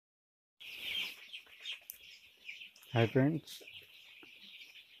Hi friends,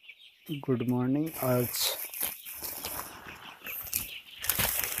 good morning. आज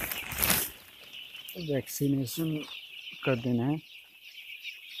vaccination का दिन है।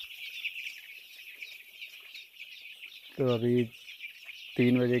 तो अभी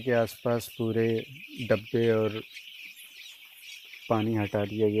 3 बजे के आसपास पूरे डब्बे और पानी हटा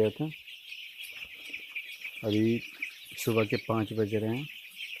दिया गया था। अभी सुबह के 5 बज रहे हैं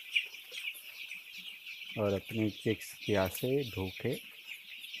और अपने चिक्स प्यासे भूखे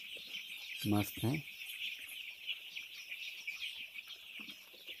मस्त हैं।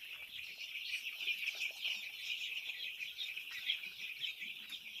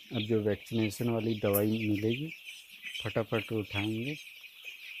 अब जो वैक्सीनेशन वाली दवाई मिलेगी फटाफट उठाएंगे।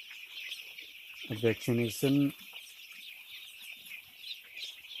 अब वैक्सीनेशन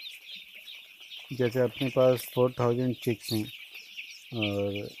जैसे अपने पास 4000 चिक्स हैं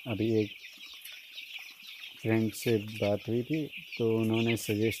और अभी एक फ्रेंड से बात हुई थी तो उन्होंने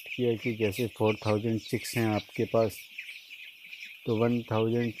सजेस्ट किया कि जैसे 4000 चिक्स हैं आपके पास तो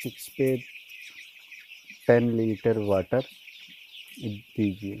 1000 चिक्स पे 10 लीटर वाटर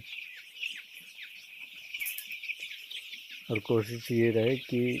दीजिए और कोशिश ये रहे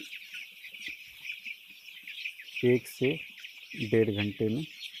कि 1 से 1.5 घंटे में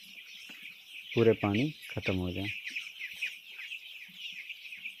पूरे पानी ख़त्म हो जाए।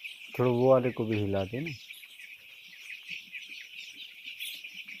 थोड़ा वो वाले को भी हिला देना।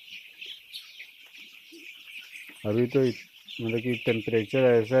 अभी तो मतलब कि टेम्परेचर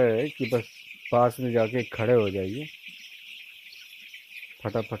ऐसा है कि बस पास में जाके खड़े हो जाइए,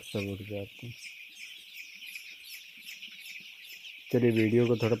 फटाफट सब उठ जाते हैं। चलिए वीडियो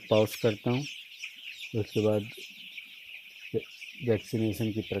को थोड़ा पॉज करता हूँ, उसके बाद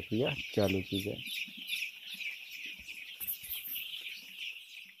वैक्सीनेशन की प्रक्रिया चालू की जाए।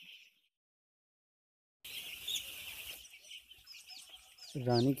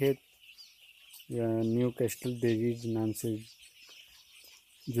 रानीखेत या न्यूकैस्टल डिजीज नाम से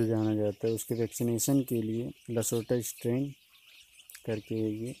जो जाना जाता है, उसके वैक्सीनेशन के लिए लसोटा स्ट्रेन करके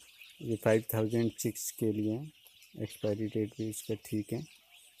ये 5006 के लिए एक्सपायरी डेट भी इसका ठीक है।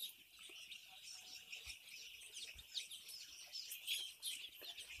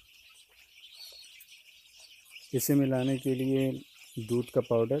 इसे मिलाने के लिए दूध का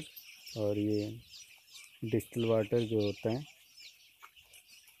पाउडर और ये डिस्टिल वाटर जो होता है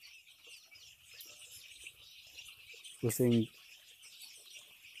उसे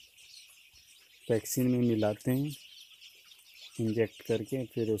वैक्सीन में मिलाते हैं इंजेक्ट करके।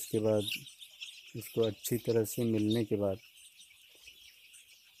 फिर उसके बाद इसको अच्छी तरह से मिलने के बाद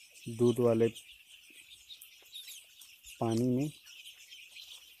दूध वाले पानी में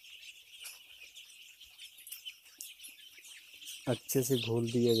अच्छे से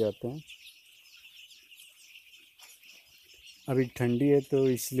घोल दिया जाता है। अभी ठंडी है तो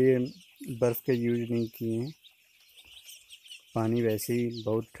इसलिए बर्फ़ का यूज़ नहीं किए हैं, पानी वैसे ही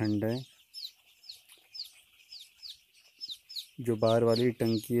बहुत ठंडा है। जो बाहर वाली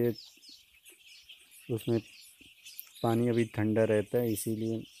टंकी है उसमें पानी अभी ठंडा रहता है,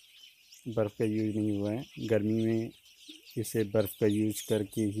 इसीलिए बर्फ़ का यूज़ नहीं हुआ है। गर्मी में इसे बर्फ़ का यूज़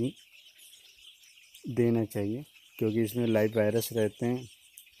करके ही देना चाहिए क्योंकि इसमें लाइव वायरस रहते हैं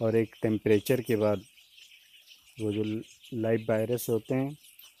और एक टेम्परेचर के बाद वो जो लाइव वायरस होते हैं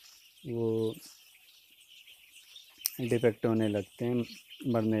वो डिफेक्ट होने लगते हैं,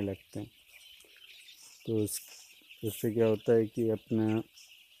 मरने लगते हैं। तो उससे क्या होता है कि अपना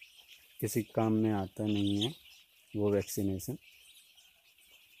किसी काम में आता नहीं है वो वैक्सीनेशन।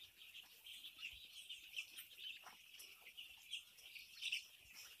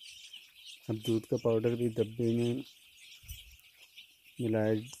 अब दूध का पाउडर भी डब्बे में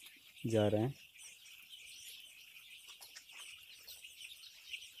मिलाया जा रहा है।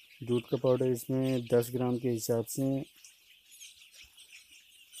 दूध का पाउडर इसमें 10 ग्राम के हिसाब से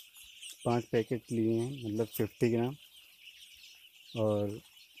 5 पैकेट लिए हैं, मतलब 50 ग्राम। और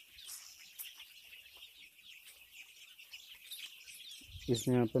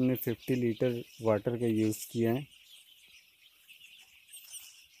इसमें अपन ने 50 लीटर वाटर का यूज़ किया है।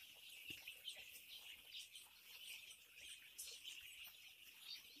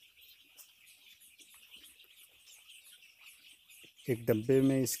 एक डब्बे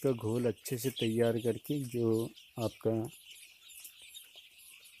में इसका घोल अच्छे से तैयार करके जो आपका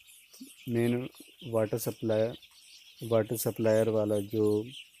मेन वाटर सप्लायर वाला जो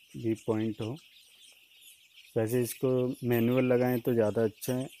भी पॉइंट हो, वैसे इसको मैनुअल लगाएं तो ज़्यादा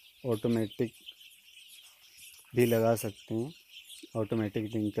अच्छा है। ऑटोमेटिक भी लगा सकते हैं ऑटोमेटिक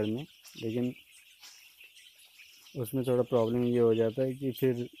ड्रिंकर में, लेकिन उसमें थोड़ा प्रॉब्लम ये हो जाता है कि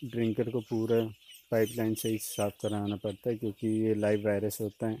फिर ड्रिंकर को पूरा पाइपलाइन से ही साफ़ कराना पड़ता है, क्योंकि ये लाइव वायरस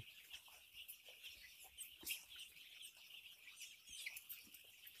होता है।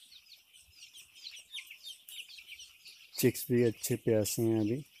 चिक्स भी अच्छे प्यासे हैं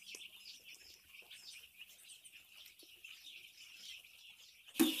अभी।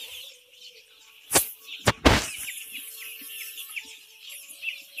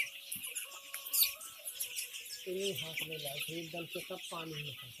 हाथ में लाए थे एकदम से, सब पानी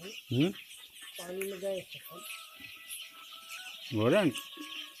में था। पानी में गए थे हो रहा है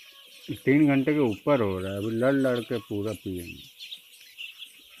 3 घंटे के ऊपर हो रहा है, अभी लड़ लड़ के पूरा पिएंगे।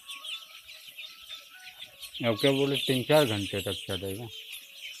 अब क्या बोले 3-4 घंटे तक चलेगा।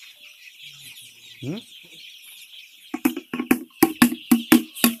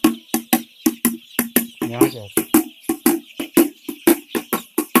 यहाँ से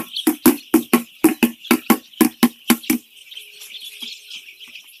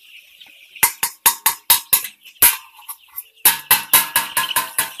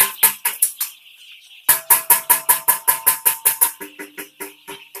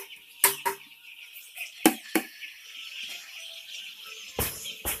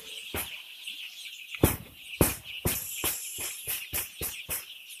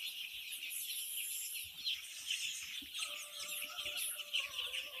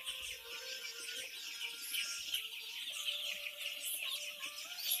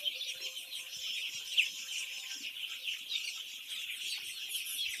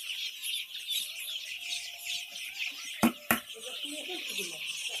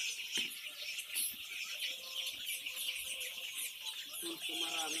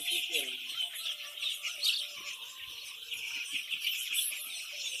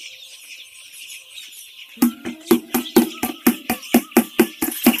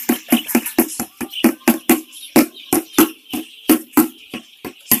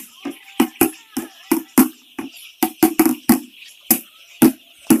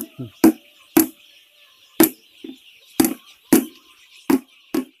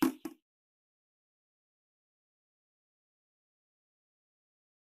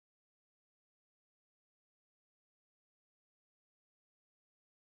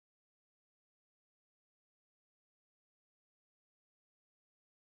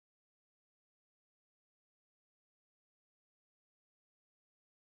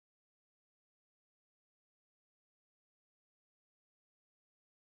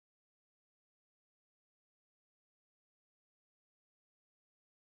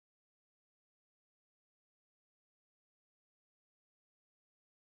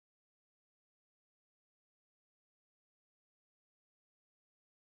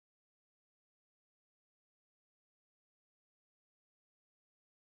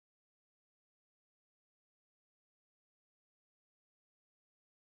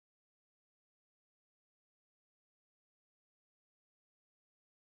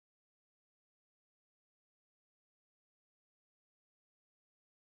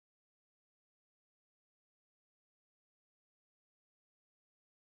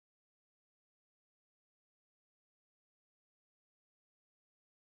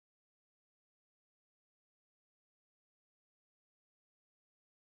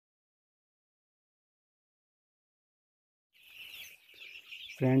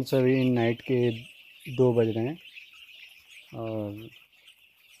फ्रेंड्स अभी नाइट के 2 बज रहे हैं और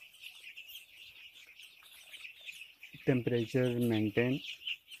टेम्परेचर मेंटेन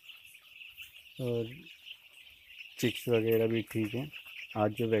और चिक्स वगैरह भी ठीक है।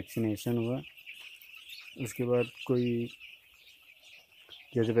 आज जो वैक्सीनेशन हुआ उसके बाद कोई,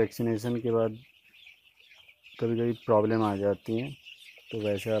 जैसे वैक्सीनेशन के बाद कभी कभी प्रॉब्लम आ जाती है, तो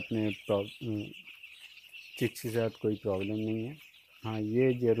वैसे अपने चिक्स के साथ कोई प्रॉब्लम नहीं है। हाँ,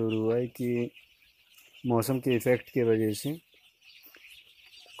 ये ज़रूर हुआ है कि मौसम के इफ़ेक्ट की वजह से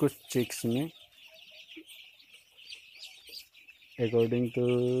कुछ चिक्स में अकॉर्डिंग टू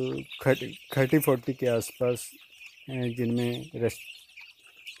 30-40 के आसपास हैं जिनमें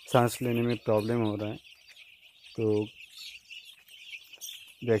सांस लेने में प्रॉब्लम हो रहा है। तो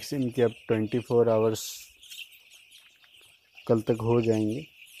वैक्सीन के अब 24 आवर्स कल तक हो जाएंगे,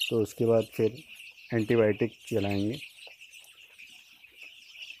 तो उसके बाद फिर एंटीबायोटिक चलाएंगे।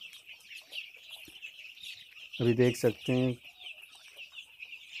 अभी देख सकते हैं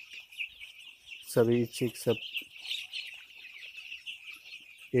सभी चिक सब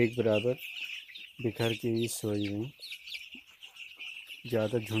एक बराबर बिखर के ही सोए हुए हैं।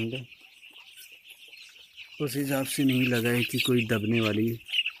 ज़्यादा झुंड उस हिसाब से नहीं लगा है कि कोई दबने वाली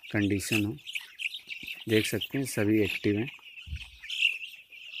कंडीशन हो। देख सकते हैं सभी एक्टिव हैं।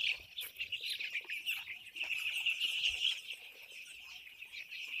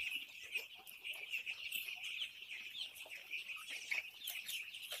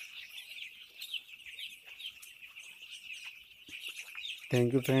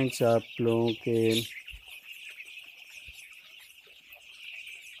 थैंक यू फ्रेंड्स, आप लोगों के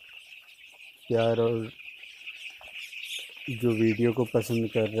प्यार और जो वीडियो को पसंद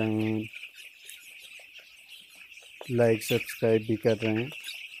कर रहे हैं, लाइक सब्सक्राइब भी कर रहे हैं,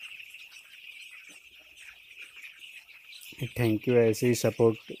 थैंक यू। ऐसे ही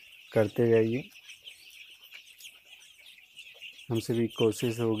सपोर्ट करते जाइए। हमसे भी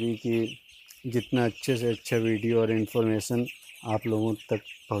कोशिश होगी कि जितना अच्छे से अच्छा वीडियो और इन्फॉर्मेशन आप लोगों तक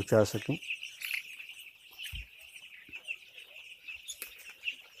पहुंचा सकें।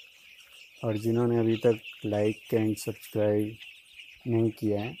 और जिन्होंने अभी तक लाइक एंड सब्सक्राइब नहीं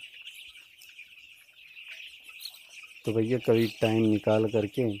किया है तो भैया कभी टाइम निकाल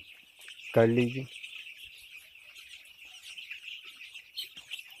करके कर लीजिए।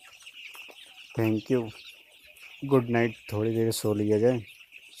 Thank you. Good night. थोड़ी देर सो लिया जाए,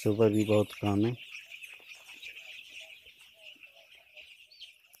 सुबह भी बहुत काम है।